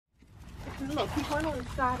Look, he went on the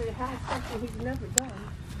side of the house, something he's never done.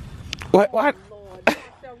 What? Lord,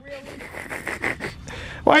 Marcel, really?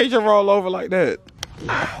 Why you just roll over like that?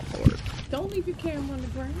 Oh, Lord. Don't leave your camera on the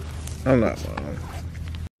ground. I'm not, Mom.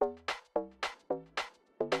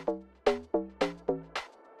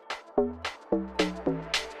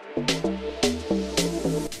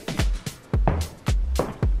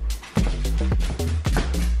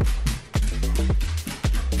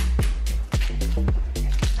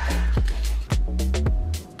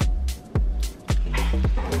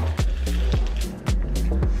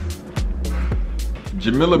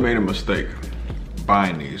 Jamilah made a mistake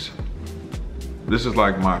buying these. This is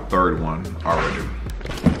like my third one already.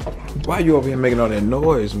 Why are you over here making all that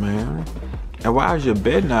noise, man? And why is your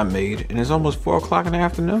bed not made? And it's almost 4 o'clock in the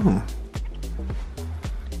afternoon.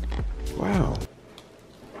 Wow.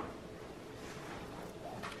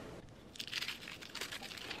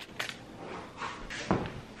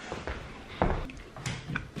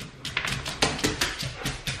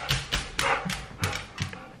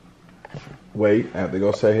 Wait, I have to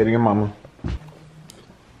go say hey to your mama.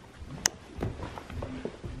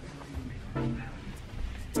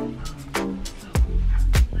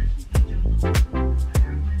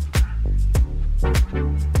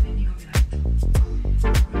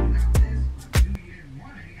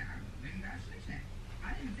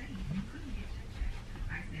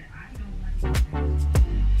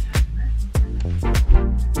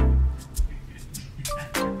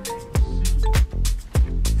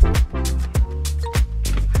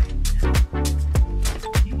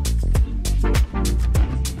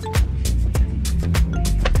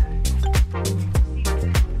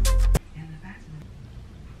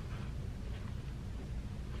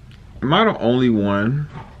 Am I the only one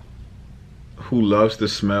who loves the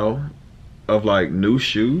smell of like new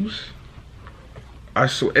shoes? I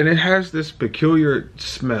swear, and it has this peculiar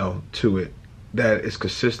smell to it that is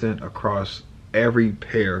consistent across every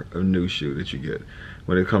pair of new shoe that you get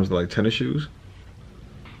when it comes to like tennis shoes.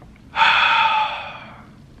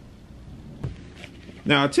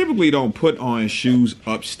 Now, I typically don't put on shoes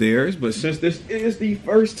upstairs, but since this is the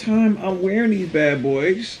first time I'm wearing these bad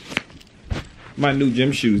boys, my new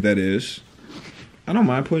gym shoes, that is, I don't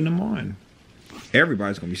mind putting them on.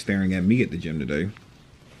 Everybody's gonna be staring at me at the gym today.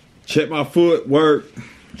 Check my footwork.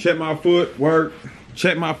 Check my footwork.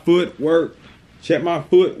 Check my footwork. Check my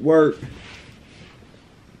footwork.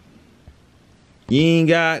 You ain't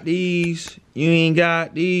got these. You ain't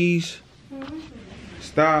got these.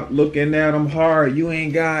 Stop looking at them hard. You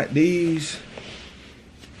ain't got these.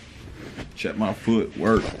 Check my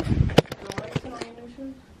footwork.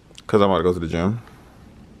 Because I'm about to go to the gym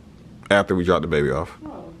after we drop the baby off.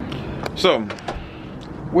 So,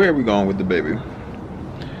 where are we going with the baby?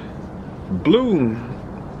 Blue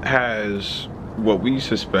has what we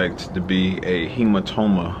suspect to be a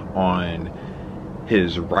hematoma on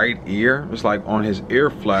his right ear. It's like on his ear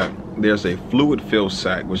flap, there's a fluid-filled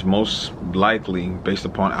sac, which most likely, based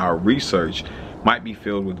upon our research, might be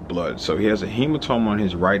filled with blood. So he has a hematoma on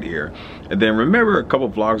his right ear. And then remember a couple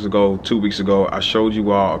vlogs ago, 2 weeks ago, I showed you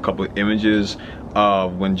all a couple of images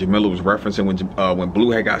of when Jamilah was referencing when Blue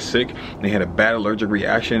had got sick and he had a bad allergic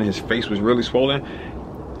reaction. His face was really swollen.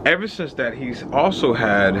 Ever since that, he's also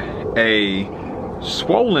had a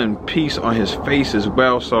swollen piece on his face as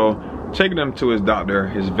well. So taking him to his doctor,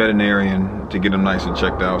 his veterinarian, to get him nice and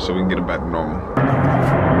checked out so we can get him back to normal.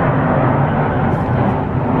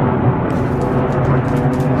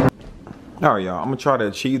 All right, y'all, I'm gonna try to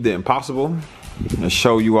achieve the impossible and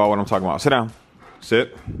show you all what I'm talking about. Sit down,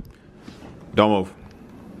 sit, don't move.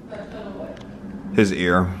 His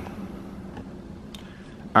ear.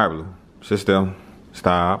 All right, Blue, sit still,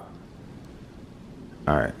 stop.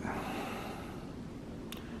 All right,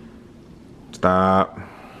 stop,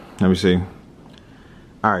 let me see.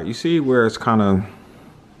 All right, you see where it's kind of,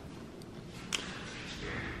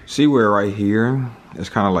 see where right here, it's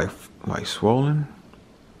kind of like swollen?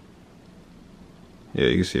 Yeah,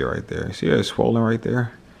 you can see it right there. See how it's swollen right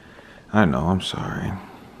there? I know, I'm sorry.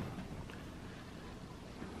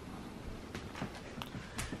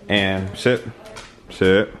 And sit,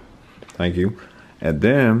 sit, thank you. And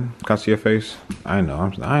then, can I see your face? I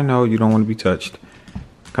know you don't want to be touched.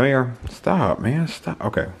 Come here, stop, man, stop.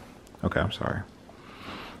 Okay, I'm sorry.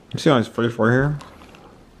 You see on his face right here?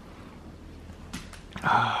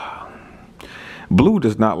 Blue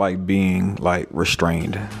does not like being like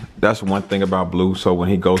restrained. That's one thing about Blue. So when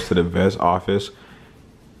he goes to the vet's office,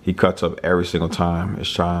 he cuts up every single time. It's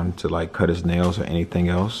trying to like cut his nails or anything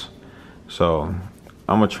else. So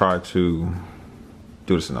I'm gonna try to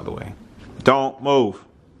do this another way. Don't move.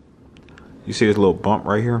 You see this little bump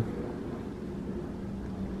right here?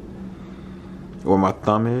 where my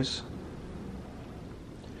thumb is.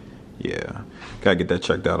 Yeah, gotta get that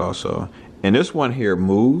checked out also. And this one here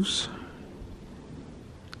moves.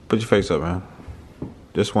 Put your face up, man.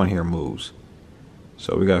 This one here moves.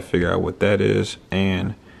 So we gotta figure out what that is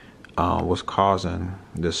and what's causing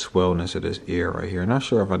this swellness of this ear right here. Not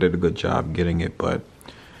sure if I did a good job getting it, but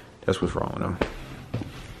that's what's wrong with them.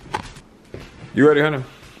 You ready, honey?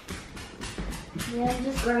 Yeah, I'm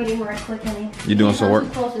just grading real quick, honey. You doing some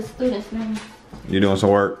work? Close to students, man. You doing some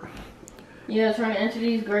work? Yeah, trying to enter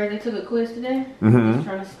these grades. I took a quiz today. Mm-hmm. Just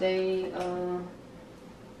trying to stay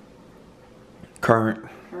Current.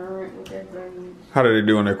 current with their grades. How did they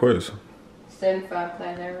do on their quiz? 75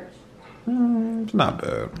 class average. It's not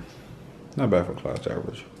bad. Not bad for class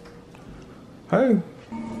average. Hey.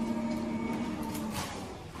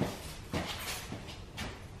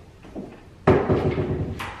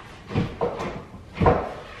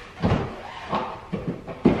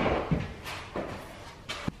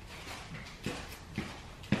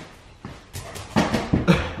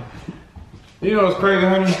 You know what's crazy,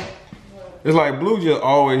 honey? It's like Blue just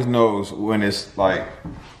always knows when it's like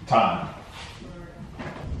time.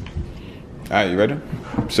 All right, you ready?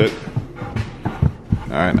 Sit. All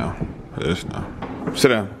right, now. This now. Sit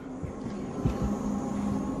down.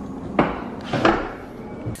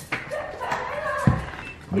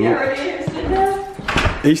 You already here? Sit down?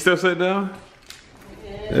 He still sit down?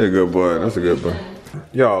 Yeah, good boy. That's a good boy.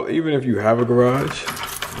 Y'all, even if you have a garage,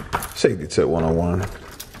 safety tip 101.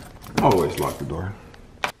 Always lock the door.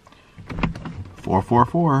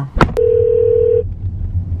 444.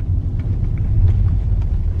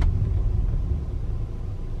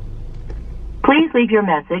 Please leave your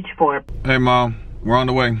message for... Hey, Mom. We're on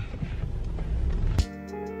the way.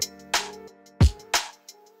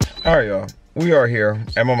 All right, y'all. We are here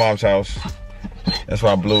at my mom's house. That's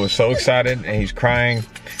why Blue is so excited and he's crying.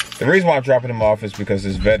 The reason why I'm dropping him off is because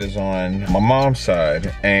this vet is on my mom's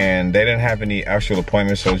side and they didn't have any actual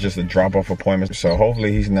appointments, so it's just a drop-off appointment. So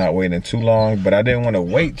hopefully he's not waiting too long, but I didn't want to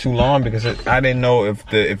wait too long because I didn't know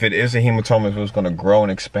if it is a hematoma, if it was going to grow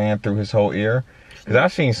and expand through his whole ear. Because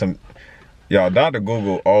I've seen some, y'all, Dr.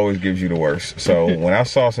 Google always gives you the worst. So when I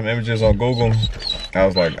saw some images on Google, I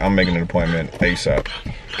was like, I'm making an appointment ASAP.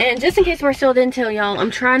 And just in case Marcel didn't tell y'all,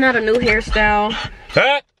 I'm trying out a new hairstyle.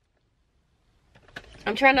 Huh?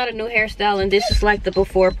 I'm trying out a new hairstyle, and this is like the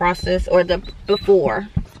before process, or the before.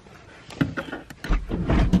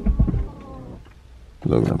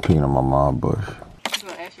 Look at him peeing on my mom's bush. I'm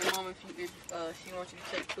gonna ask your mom if she wants you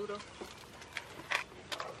to take Pluto.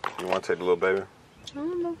 You want to take the little baby? I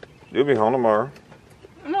don't know. You'll be home tomorrow.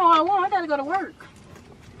 No, I won't. I gotta go to work.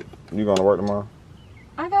 You going to work tomorrow?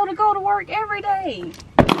 I gotta go to work every day.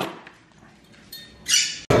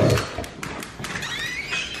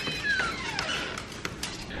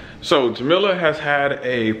 So Jamilah has had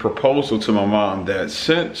a proposal to my mom that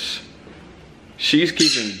since she's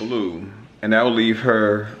keeping Blue and that will leave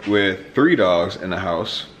her with 3 dogs in the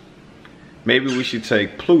house, maybe we should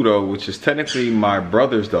take Pluto, which is technically my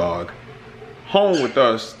brother's dog, home with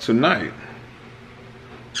us tonight.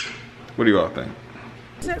 What do you all think?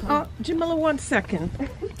 Jamilah, 1 second.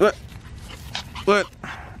 What? What?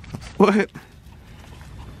 What?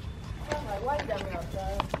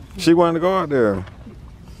 She wanted to go out there.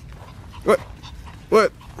 What?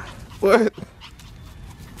 What? What?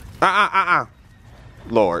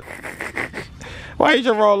 Lord. Why you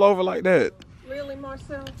just roll over like that? Really,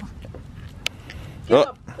 Marcel? Get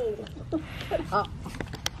up, fool. Get up.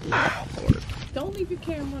 Don't leave your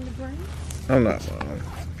camera on the ground. I'm not.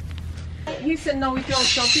 He said no, he don't.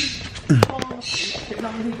 So he's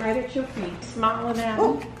right at your feet, smiling at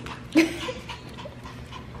him.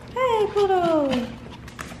 Hey, Pluto.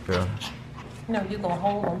 Yeah. No, you're gonna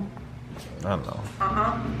hold him. I know.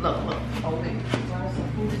 Look, hold it.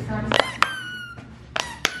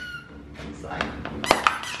 It's like,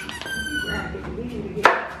 we need to get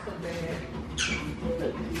out so bad.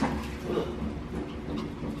 Look.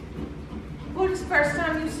 What is the first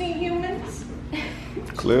time you've seen humans?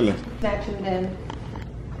 Clearly. Snatch him then.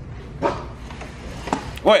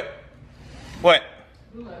 What? What?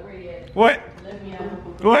 What?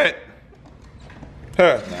 What?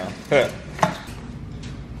 Huh? Now. Huh?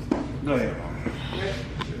 Go ahead, Mom.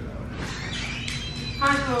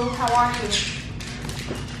 Hi, Blue. How are you?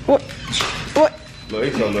 What? What? Look,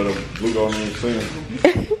 he's so little. Blue don't even see him.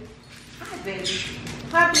 Hi, baby.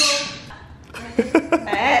 Hi, Blue.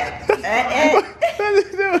 What is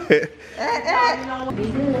he doing? Be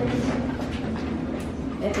good.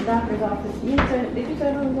 At the doctor's office. Did you say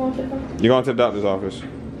I was going to the doctor? You going to the doctor's office?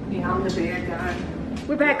 Yeah, I'm the bad guy.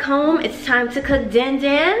 We're back home. It's time to cook din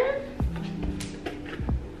din.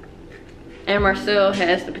 And Marcel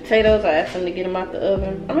has the potatoes. I asked him to get them out the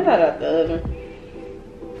oven. I mean, not out the oven.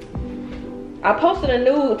 I posted a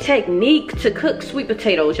new technique to cook sweet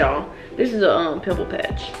potatoes, y'all. This is a pimple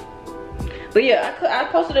patch. But yeah,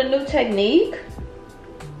 I posted a new technique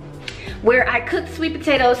where I cook sweet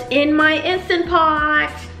potatoes in my Instant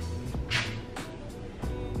Pot.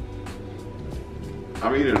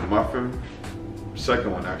 I'm eating a muffin.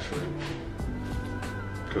 Second one actually.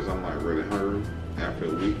 Because I'm like really hungry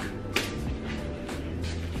after the week.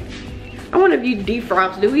 I wonder if you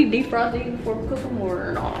defrost. Do we defrost these before we cook them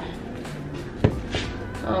or not?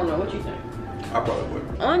 I don't know, what you think? I probably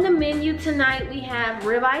would. On the menu tonight we have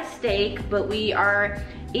ribeye steak, but we are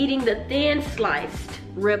eating the thin sliced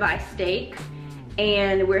ribeye steak.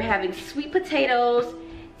 And we're having sweet potatoes,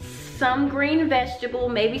 some green vegetable,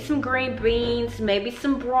 maybe some green beans, maybe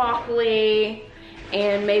some broccoli,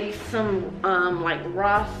 and maybe some like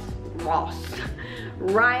rice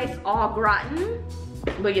au gratin.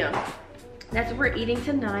 But yeah, that's what we're eating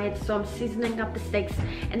tonight. So I'm seasoning up the steaks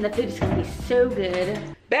and the food is gonna be so good.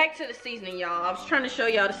 Back to the seasoning, y'all. I was trying to show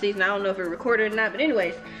y'all the seasoning. I don't know if it recorded or not, but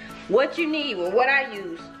anyways, what you need, well, what I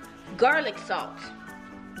use: garlic salt,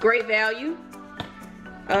 great value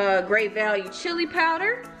chili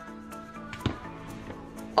powder,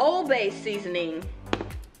 Old Bay seasoning,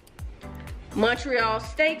 Montreal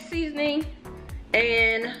steak seasoning,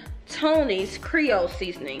 and Tony's Creole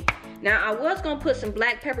seasoning. Now I was gonna put some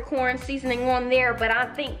black peppercorn seasoning on there, but I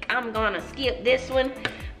think I'm gonna skip this one.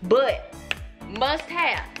 But must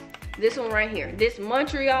have this one right here. This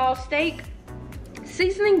Montreal steak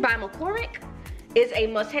seasoning by McCormick is a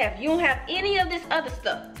must have. You don't have any of this other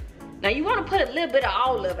stuff. Now you wanna put a little bit of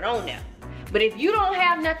all of it on there. But if you don't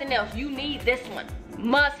have nothing else, you need this one.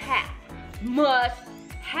 Must have. Must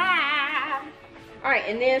have. All right,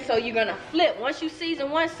 and then so you're gonna flip. Once you season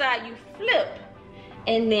one side, you flip.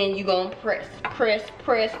 And then you're gonna press.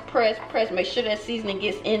 Make sure that seasoning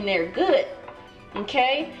gets in there good.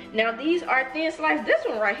 Okay? Now these are thin sliced. This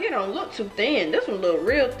one right here don't look too thin. This one look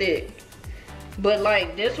real thick. But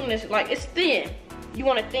like this one is like, it's thin. You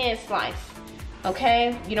want a thin slice.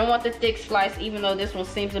 Okay? You don't want the thick slice, even though this one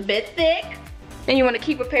seems a bit thick. Then you want to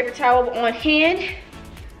keep a paper towel on hand.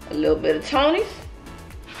 A little bit of Tony's.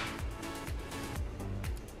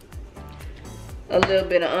 A little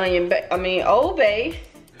bit of Old Bay.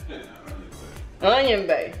 Onion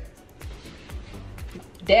Bay.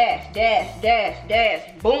 Dash.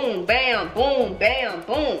 Boom, bam, boom, bam,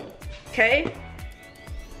 boom. Okay?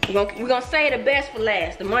 We're gonna say the best for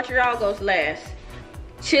last. The Montreal goes last.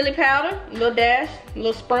 Chili powder, a little dash, a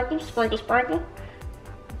little sprinkle.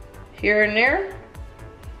 Here and there.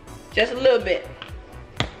 Just a little bit.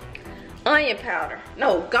 Onion powder.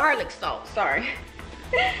 No, garlic salt, sorry.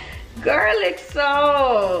 Garlic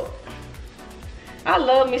salt. I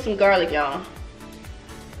love me some garlic, y'all.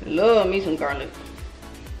 Love me some garlic.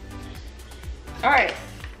 Alright,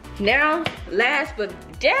 now last but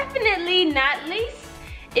definitely not least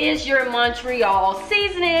is your Montreal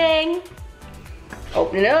seasoning.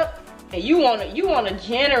 Open it up, and you wanna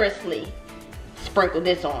generously sprinkle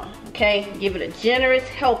this on, okay? Give it a generous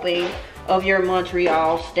helping of your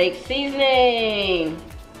Montreal steak seasoning.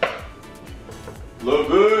 Look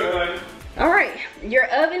good, honey. All right, your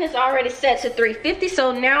oven is already set to 350,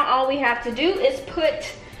 so now all we have to do is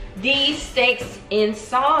put these steaks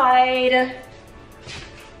inside.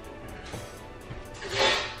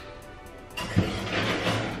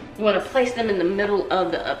 You want to place them in the middle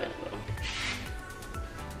of the oven.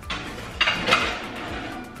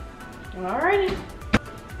 Alrighty.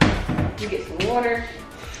 You get some water.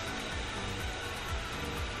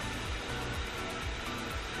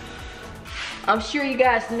 I'm sure you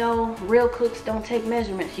guys know real cooks don't take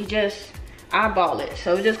measurements. You just eyeball it.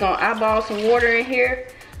 So we're just gonna eyeball some water in here.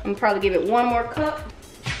 I'm gonna probably give it one more cup.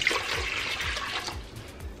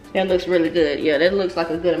 That looks really good. Yeah, that looks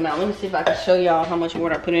like a good amount. Let me see if I can show y'all how much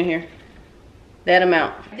water I put in here. That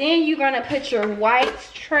amount. Then you're gonna put your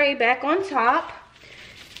whites tray back on top.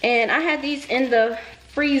 And I had these in the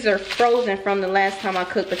freezer frozen from the last time I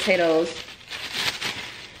cooked potatoes.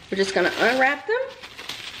 We're just gonna unwrap them.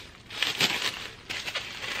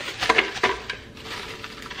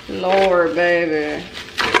 Lord, baby.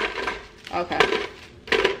 Okay.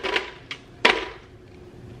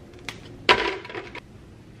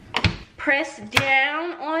 Press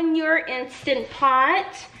down on your Instant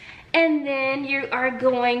Pot, and then you are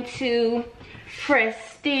going to press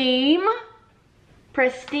steam,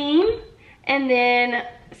 and then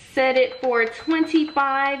set it for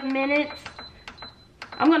 25 minutes.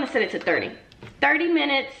 I'm gonna set it to 30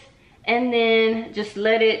 minutes, and then just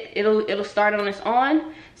let it, it'll start on its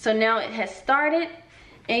own. So now it has started.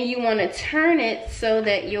 and you want to turn it so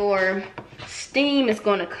that your steam is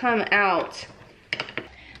going to come out.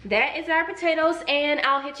 That is our potatoes, and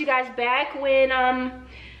I'll hit you guys back when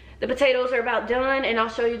the potatoes are about done, and I'll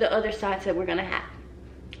show you the other sides that we're gonna have.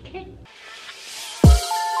 Okay.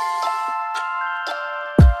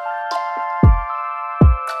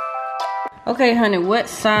 Okay, honey, what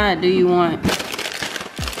side do you want?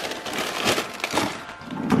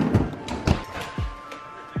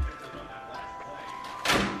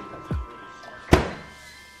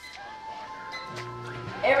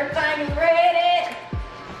 Everything is ready.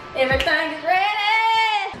 Everything is ready.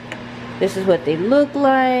 This is what they look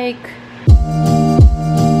like.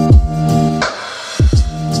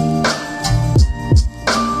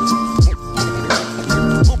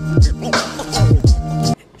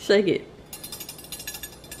 Shake it.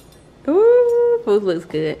 Ooh, food looks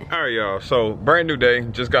good. All right, y'all, so brand new day,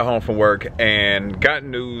 just got home from work and got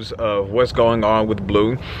news of what's going on with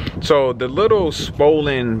Blue. So the little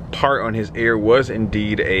swollen part on his ear was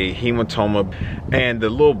indeed a hematoma, and the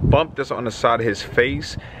little bump that's on the side of his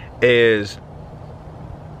face is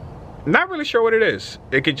not really sure what it is.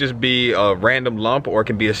 It could just be a random lump, or it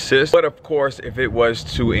can be a cyst. But of course, if it was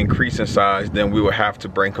to increase in size, then we would have to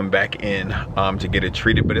bring him back in to get it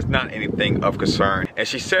treated. But it's not anything of concern. And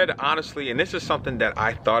she said, honestly, and this is something that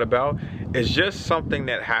I thought about, it's just something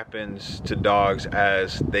that happens to dogs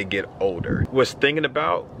as they get older. Was thinking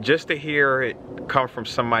about, just to hear it come from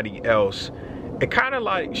somebody else, it kind of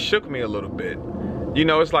like shook me a little bit. You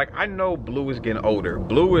know, it's like, I know Blue is getting older.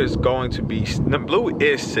 Blue is going to be, Blue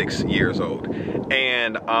is 6 years old.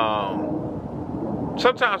 And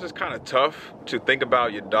sometimes it's kind of tough to think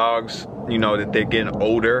about your dogs, you know, that they're getting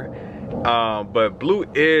older. But Blue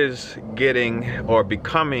is getting or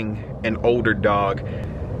becoming an older dog.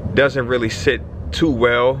 Doesn't really sit too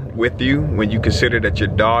well with you when you consider that your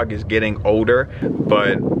dog is getting older.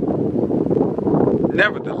 But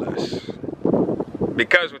nevertheless,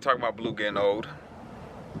 because we're talking about Blue getting old,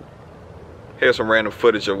 here's some random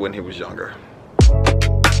footage of when he was younger.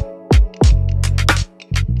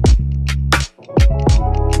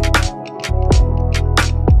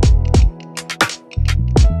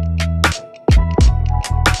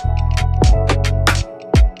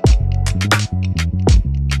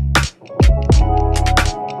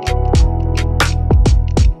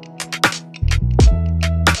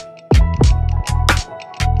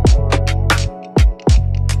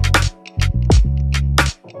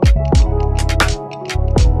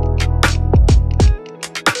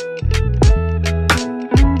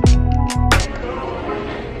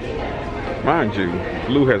 Mind you,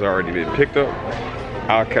 Blue has already been picked up.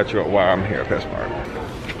 I'll catch you up while I'm here at PetSmart.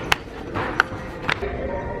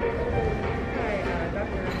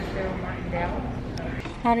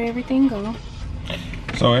 How did everything go?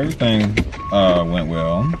 So everything went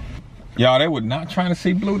well. Y'all, they were not trying to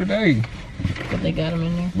see Blue today. But they got him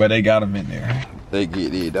in there. But they got him in there. They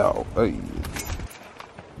get it out. Hey.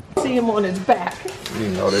 See him on his back. You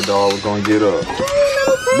know that dog was gonna get up.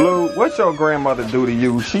 Blue, what your grandmother do to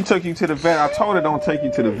you? She took you to the vet. I told her don't take you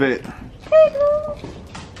to the vet.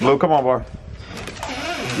 Blue, come on, boy.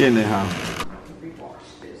 Get in there, huh?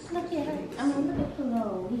 Look at her. I'm gonna look at the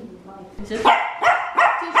nose. Did she give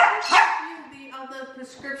you the other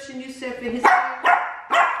prescription you said for his hair?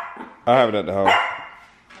 I have it at the house.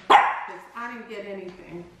 I didn't get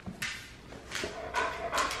anything.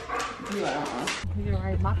 You're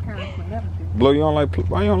right, my parents would never do. Blue, you don't like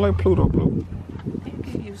why you don't like Pluto, Blue?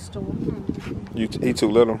 He used to. He too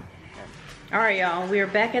little. All right, y'all, we are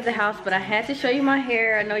back at the house, but I had to show you my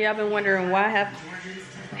hair. I know y'all been wondering why have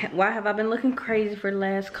I been looking crazy for the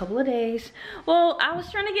last couple of days. Well, I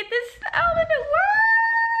was trying to get this out of the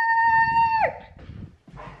work.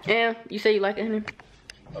 Yeah, you say you like it, honey?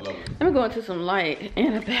 I love it. Let me go into some light,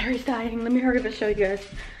 and the battery's dying. Let me hurry up and show you guys.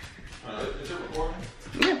 Is it recording?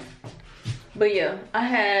 Yeah. But yeah,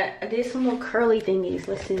 I did some little curly thingies.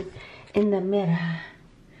 Listen, in the middle.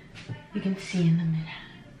 You can see in the middle.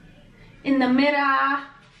 In the middle.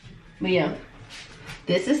 But yeah,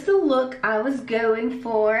 this is the look I was going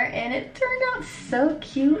for, and it turned out so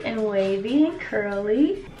cute and wavy and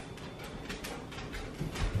curly.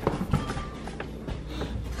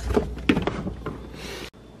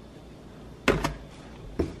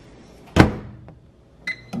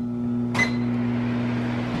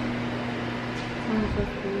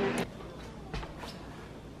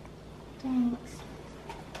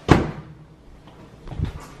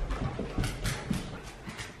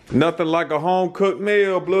 Nothing like a home-cooked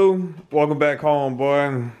meal, Blue. Welcome back home,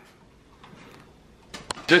 boy.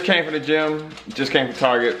 Just came from the gym, just came from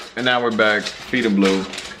Target, and now we're back feeding Blue.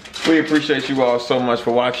 We appreciate you all so much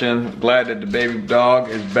for watching. Glad that the baby dog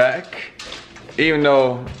is back. Even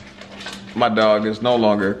though my dog is no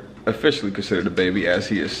longer officially considered a baby as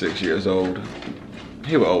he is 6 years old,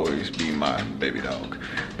 he will always be my baby dog.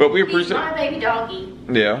 But we appreciate— He's my baby doggy.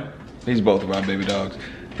 Yeah, he's both of our baby dogs.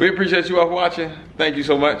 We appreciate you all for watching. Thank you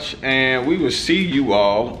so much. And we will see you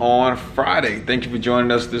all on Friday. Thank you for joining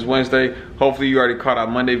us this Wednesday. Hopefully you already caught our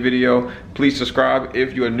Monday video. Please subscribe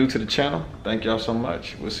if you are new to the channel. Thank y'all so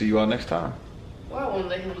much. We'll see you all next time. Well, I won't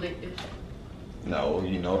let him lick this. No,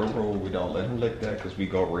 you know the rule. We don't let him lick that because we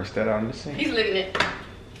go rinse that out in the sink. He's licking it.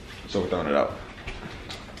 So we're throwing it out.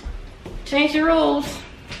 Change the rules.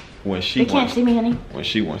 When she They can't see me, honey. When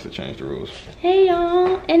she wants to change the rules. Hey,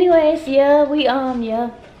 y'all. Anyways, yeah, we,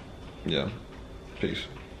 yeah. Yeah. Peace.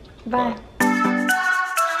 Bye.